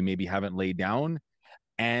habit that you maybe haven't laid down,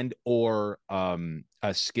 and or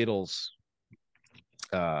a Skittles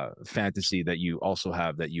fantasy that you also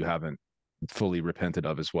have that you haven't fully repented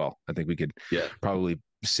of as well. I think we could probably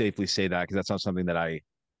safely say that, because that's not something that I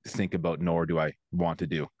think about, nor do I want to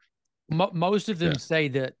do. Most of them say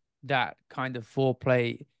that kind of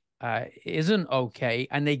foreplay isn't okay,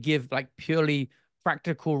 and they give like purely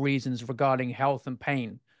practical reasons regarding health and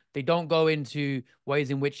pain. They don't go into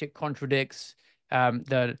ways in which it contradicts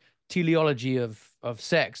the teleology of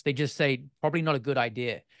sex. They just say probably not a good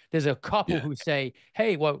idea. There's a couple who say,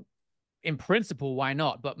 hey, well, in principle, why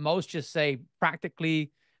not? But most just say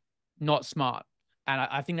practically not smart. And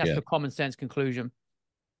I think that's the common sense conclusion.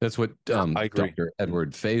 That's what I agree. Dr.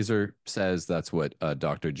 Edward Fazer says. That's what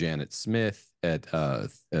Dr. Janet Smith at a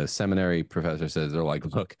seminary professor says. They're like,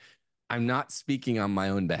 look, I'm not speaking on my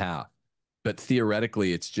own behalf, but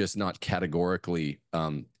theoretically, it's just not categorically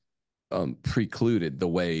precluded the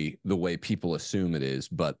way people assume it is.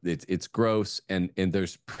 But it's gross, and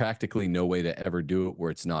there's practically no way to ever do it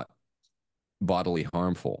where it's not bodily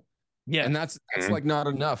harmful. Yeah, and that's like not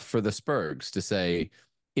enough for the Spurgs to say,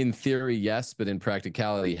 in theory, yes, but in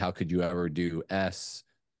practicality, how could you ever do S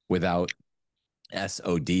without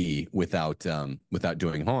SOD without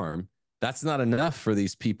doing harm? That's not enough for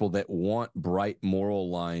these people that want bright moral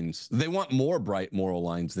lines. They want more bright moral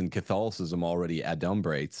lines than Catholicism already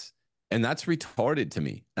adumbrates, and that's retarded to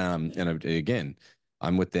me. And again,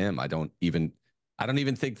 I'm with them. I don't even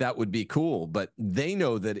think that would be cool, but they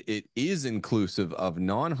know that it is inclusive of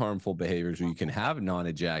non-harmful behaviors where you can have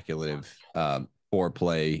non-ejaculative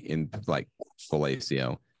foreplay in like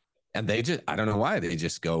fellatio. And they just, I don't know why, they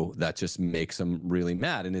just go, that just makes them really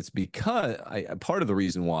mad. And it's because part of the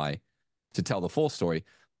reason why, to tell the full story,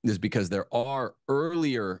 is because there are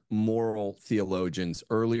earlier moral theologians,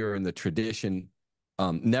 earlier in the tradition,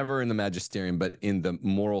 never in the magisterium, but in the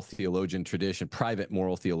moral theologian tradition, private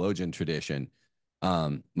moral theologian tradition,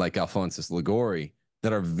 like Alphonsus Liguori,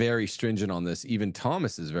 that are very stringent on this. Even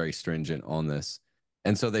Thomas is very stringent on this.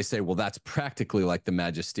 And so they say, well, that's practically like the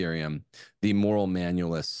magisterium. The moral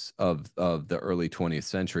manualists of the early 20th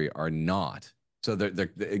century are not. So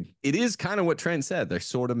it is kind of what Trent said. They're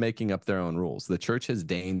sort of making up their own rules. The church has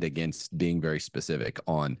deigned against being very specific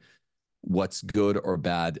on what's good or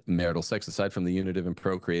bad marital sex, aside from the unitive and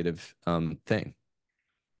procreative thing.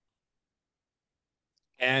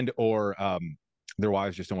 And or their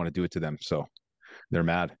wives just don't want to do it to them, so they're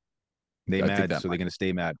mad. They're mad, so they're going to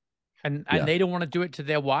stay mad. And they don't want to do it to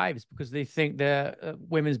their wives because they think their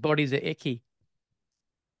women's bodies are icky.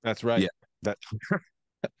 That's right. Yeah. That's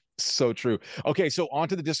so true. Okay, so on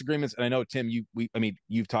to the disagreements. And I know, Tim,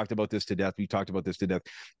 you've talked about this to death. We talked about this to death.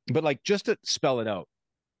 But like, just to spell it out,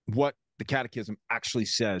 what the Catechism actually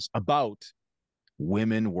says about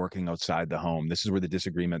women working outside the home. This is where the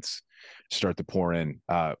disagreements start to pour in.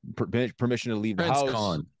 Permission to leave the house.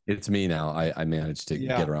 Gone. It's me now. I managed to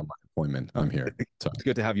get around my appointment. I'm here. So it's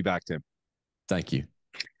good to have you back, Tim. Thank you.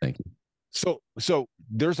 So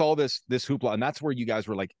there's all this hoopla, and that's where you guys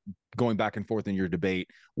were like going back and forth in your debate.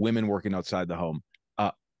 Women working outside the home.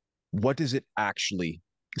 What does it actually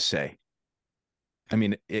say? I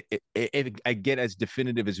mean, I get as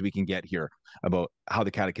definitive as we can get here about how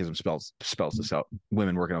the Catechism spells this out.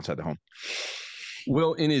 Women working outside the home.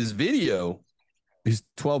 Well, in his video, his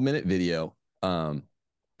 12-minute video,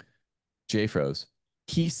 J-Froze,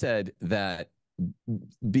 he said that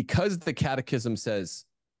because the Catechism says,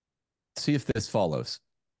 see if this follows,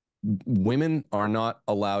 women are not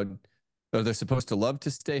allowed, or they're supposed to love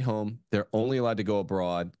to stay home. They're only allowed to go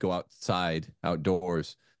abroad, go outside,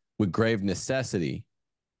 outdoors, with grave necessity.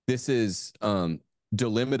 This is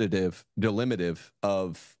delimitative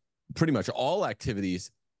of pretty much all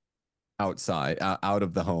activities outside, out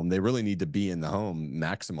of the home. They really need to be in the home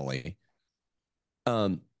maximally,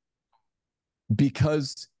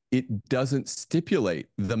 because it doesn't stipulate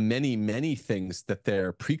the many, many things that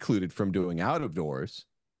they're precluded from doing out of doors.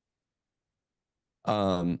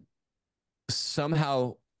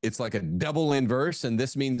 Somehow it's like a double inverse, and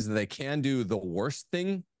this means that they can do the worst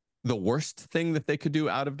thing that they could do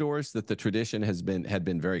out of doors, that the tradition had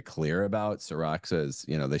been very clear about. Sirach says,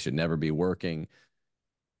 they should never be working.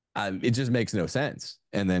 It just makes no sense.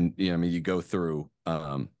 And then, I mean, you go through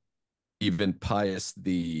even Pius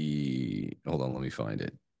hold on, let me find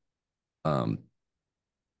it.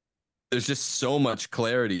 There's just so much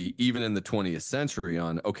clarity, even in the 20th century,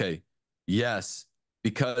 on, okay, yes,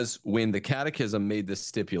 because when the catechism made this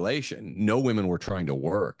stipulation, no women were trying to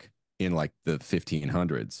work in like the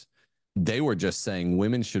 1500s. They were just saying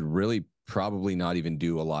women should really probably not even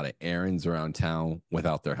do a lot of errands around town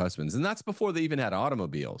without their husbands. And that's before they even had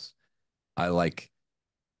automobiles. I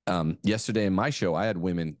yesterday in my show, I had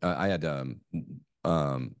women, I had,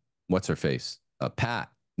 what's her face? Pat,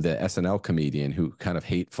 the SNL comedian who kind of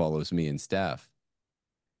hate follows me and Steph,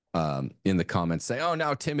 in the comments saying, oh,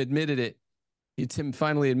 now Tim admitted it. Tim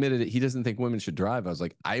finally admitted it. He doesn't think women should drive. I was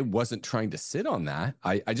like, I wasn't trying to sit on that.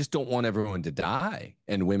 I just don't want everyone to die.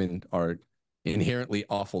 And women are inherently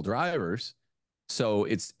awful drivers. So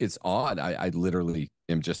it's odd. I literally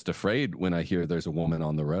am just afraid when I hear there's a woman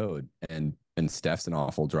on the road, and Steph's an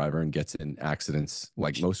awful driver and gets in accidents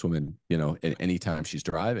like most women, at any time she's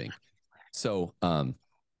driving. So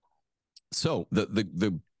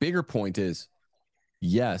the bigger point is,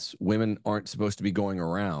 yes, women aren't supposed to be going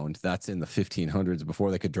around. That's in the 1500s, before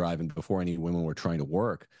they could drive and before any women were trying to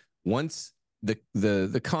work. Once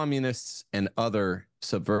the communists and other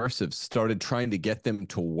subversives started trying to get them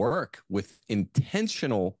to work with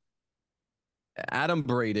intentional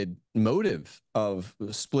adumbrated motive of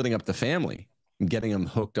splitting up the family and getting them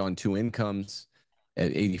hooked on two incomes.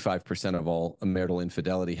 At 85% of all marital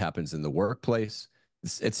infidelity happens in the workplace,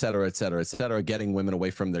 et cetera, et cetera, et cetera, getting women away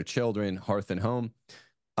from their children, hearth and home.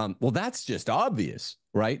 Well, that's just obvious,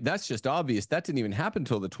 right? That's just obvious. That didn't even happen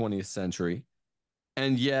until the 20th century.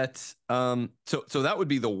 And yet, so that would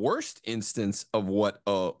be the worst instance of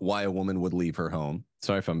why a woman would leave her home.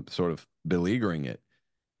 Sorry if I'm sort of beleaguering it.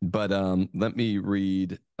 But let me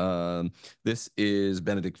read. This is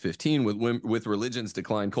Benedict 15. With religion's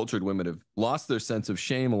decline, cultured women have lost their sense of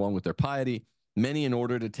shame along with their piety. Many, in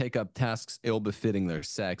order to take up tasks ill-befitting their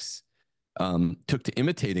sex, took to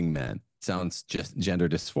imitating men. Sounds just gender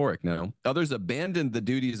dysphoric, no? Others abandoned the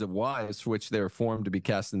duties of wives for which they were formed to be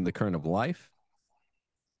cast in the current of life.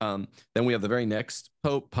 Then we have the very next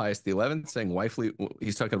Pope, Pius XI, saying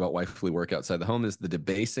he's talking about wifely work outside the home is the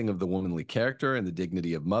debasing of the womanly character and the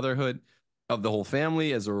dignity of motherhood of the whole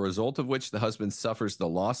family, as a result of which the husband suffers the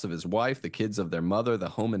loss of his wife, the kids of their mother, the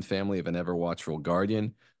home and family of an ever-watchful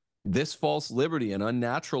guardian. This false liberty and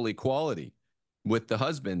unnatural equality with the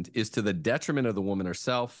husband is to the detriment of the woman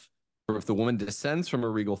herself. For if the woman descends from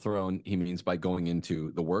her regal throne, he means by going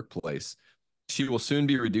into the workplace, she will soon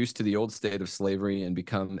be reduced to the old state of slavery and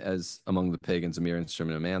become, as among the pagans, a mere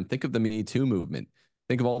instrument of man. Think of the Me Too movement.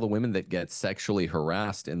 Think of all the women that get sexually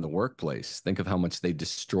harassed in the workplace. Think of how much they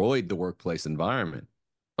destroyed the workplace environment.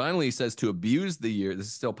 Finally, he says to abuse the year, this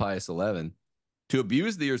is still Pius XI, to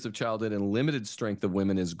abuse the years of childhood and limited strength of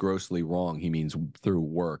women is grossly wrong. He means through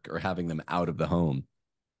work or having them out of the home.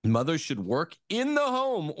 Mothers should work in the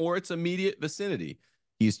home or its immediate vicinity.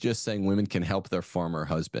 He's just saying women can help their farmer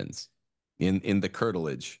husbands in the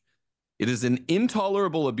curtilage. It is an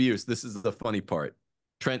intolerable abuse. This is the funny part.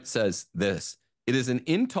 Trent says this. It is an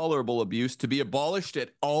intolerable abuse to be abolished at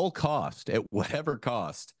all cost, at whatever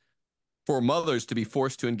cost, for mothers to be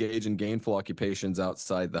forced to engage in gainful occupations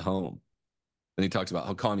outside the home. And he talks about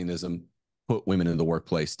how communism put women in the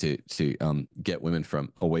workplace to get women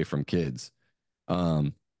away from kids.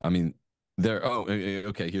 Okay,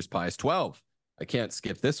 here's Pius XII. I can't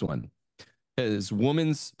skip this one. Has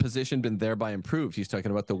woman's position been thereby improved? He's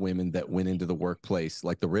talking about the women that went into the workplace,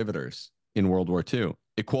 like the riveters in World War II.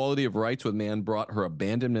 Equality of rights with man brought her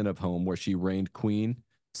abandonment of home, where she reigned queen.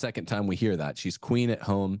 Second time we hear that. She's queen at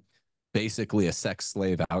home, basically a sex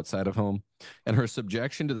slave outside of home. And her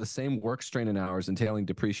subjection to the same work strain and hours, entailing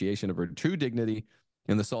depreciation of her true dignity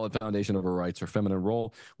and the solid foundation of her rights, her feminine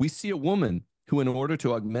role. We see a woman who, in order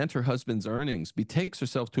to augment her husband's earnings, betakes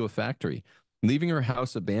herself to a factory, leaving her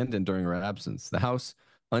house abandoned during her absence. The house,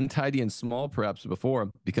 untidy and small perhaps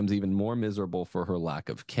before, becomes even more miserable for her lack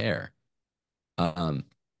of care.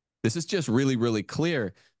 This is just really, really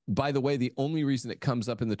clear. By the way, the only reason it comes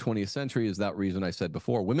up in the 20th century is that reason I said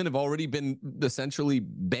before. Women have already been essentially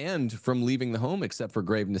banned from leaving the home except for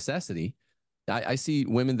grave necessity. I see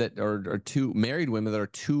women that are married women that are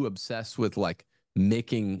too obsessed with like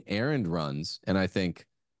making errand runs. And I think,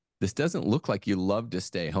 this doesn't look like you love to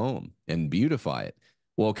stay home and beautify it.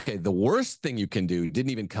 Well, okay, the worst thing you can do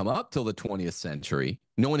didn't even come up till the 20th century.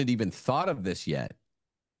 No one had even thought of this yet.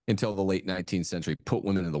 until the late 19th century put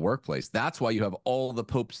women in the workplace. That's why you have all the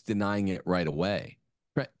popes denying it right away.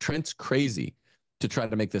 Trent's crazy to try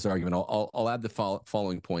to make this argument. I'll add the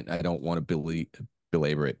following point. I don't want to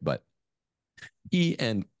belabor it, but he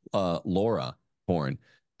and Laura Horn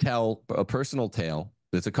tell a personal tale.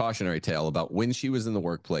 It's a cautionary tale about when she was in the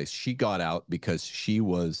workplace. She got out because she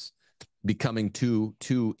was becoming too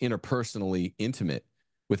interpersonally intimate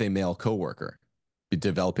with a male coworker,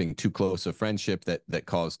 developing too close a friendship that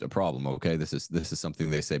caused a problem. Okay, this is something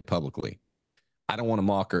they say publicly. I don't want to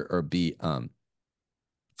mock or be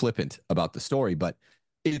flippant about the story, but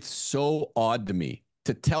it's so odd to me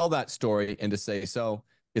to tell that story and to say, so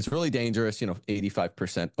it's really dangerous.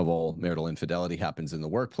 85% of all marital infidelity happens in the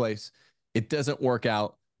workplace. It doesn't work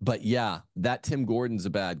out. But yeah, that Tim Gordon's a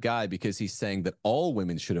bad guy because he's saying that all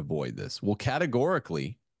women should avoid this. Well,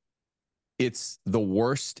 categorically, it's the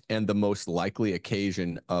worst and the most likely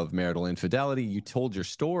occasion of marital infidelity. You told your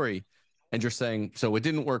story and you're saying, so it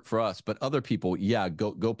didn't work for us, but other people, yeah,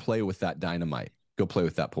 go play with that dynamite. Go play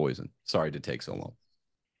with that poison. Sorry to take so long.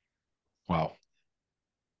 Wow.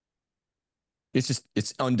 It's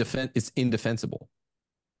indefensible.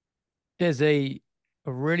 There's a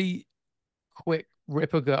really quick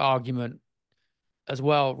Ripperger argument as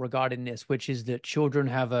well regarding this, which is that children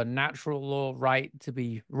have a natural law right to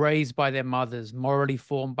be raised by their mothers, morally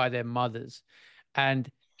formed by their mothers. And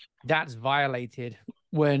that's violated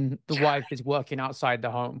when the wife is working outside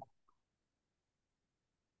the home.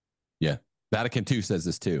 Yeah. Vatican II says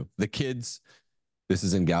this too. The kids, this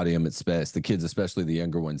is in Gaudium et Spes, the kids, especially the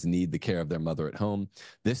younger ones, need the care of their mother at home.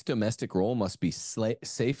 This domestic role must be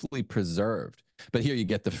safely preserved. But here you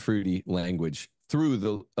get the fruity language through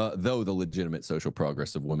though the legitimate social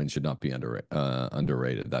progress of women should not be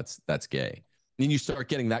underrated. That's gay. And you start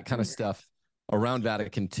getting that kind of stuff around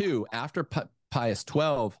Vatican II. After Pius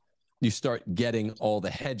XII, you start getting all the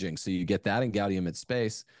hedging. So you get that in Gaudium et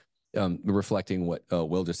Spes, reflecting what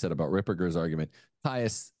Will just said about Ripperger's argument. Paul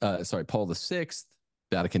VI,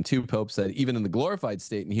 Vatican II Pope said, even in the glorified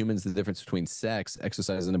state in humans, the difference between sex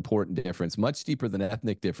exercises an important difference, much deeper than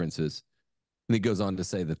ethnic differences. And he goes on to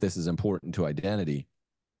say that this is important to identity.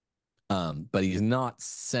 But he's not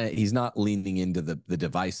leaning into the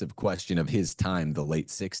divisive question of his time, the late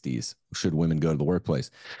 60s. Should women go to the workplace?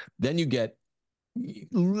 Then you get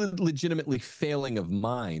legitimately failing of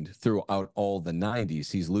mind throughout all the 90s.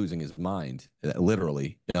 He's losing his mind,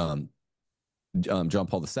 literally. John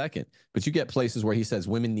Paul II. But you get places where he says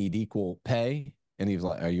women need equal pay. And he's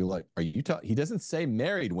like, are you talking? He doesn't say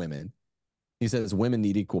married women. He says women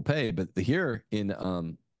need equal pay, but here in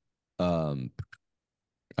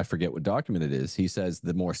I forget what document it is. He says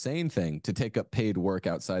the more sane thing to take up paid work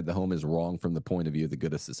outside the home is wrong from the point of view of the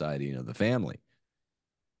good of society and of the family.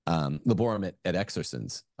 Laborum et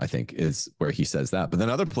exercens, I think, is where he says that. But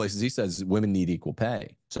then other places he says women need equal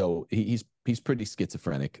pay. So he's pretty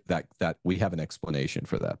schizophrenic. That we have an explanation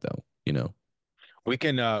for that, though. We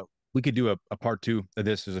could do a part 2 of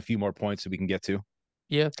this. There's a few more points that we can get to.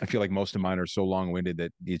 Yeah. I feel like most of mine are so long-winded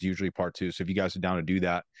that it's usually part 2. So if you guys are down to do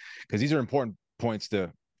that, because these are important points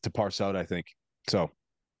to parse out, I think. So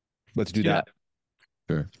let's do that.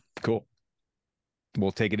 Sure. Cool.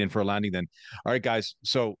 We'll take it in for a landing then. All right, guys.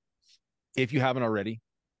 So if you haven't already,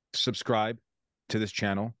 subscribe to this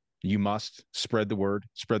channel. You must spread the word,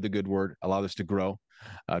 spread the good word, allow this to grow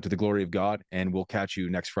to the glory of God. And we'll catch you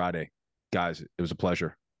next Friday. Guys, it was a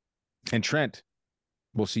pleasure. And Trent,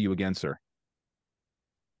 we'll see you again, sir.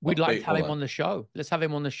 We'd like to have him on the show. Let's have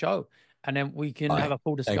him on the show, and then we can have a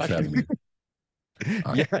full discussion.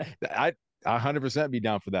 Yeah, I 100% be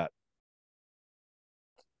down for that.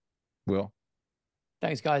 Will.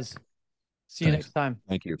 Thanks, guys. See you next time.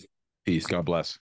 Thank you. Peace. God bless.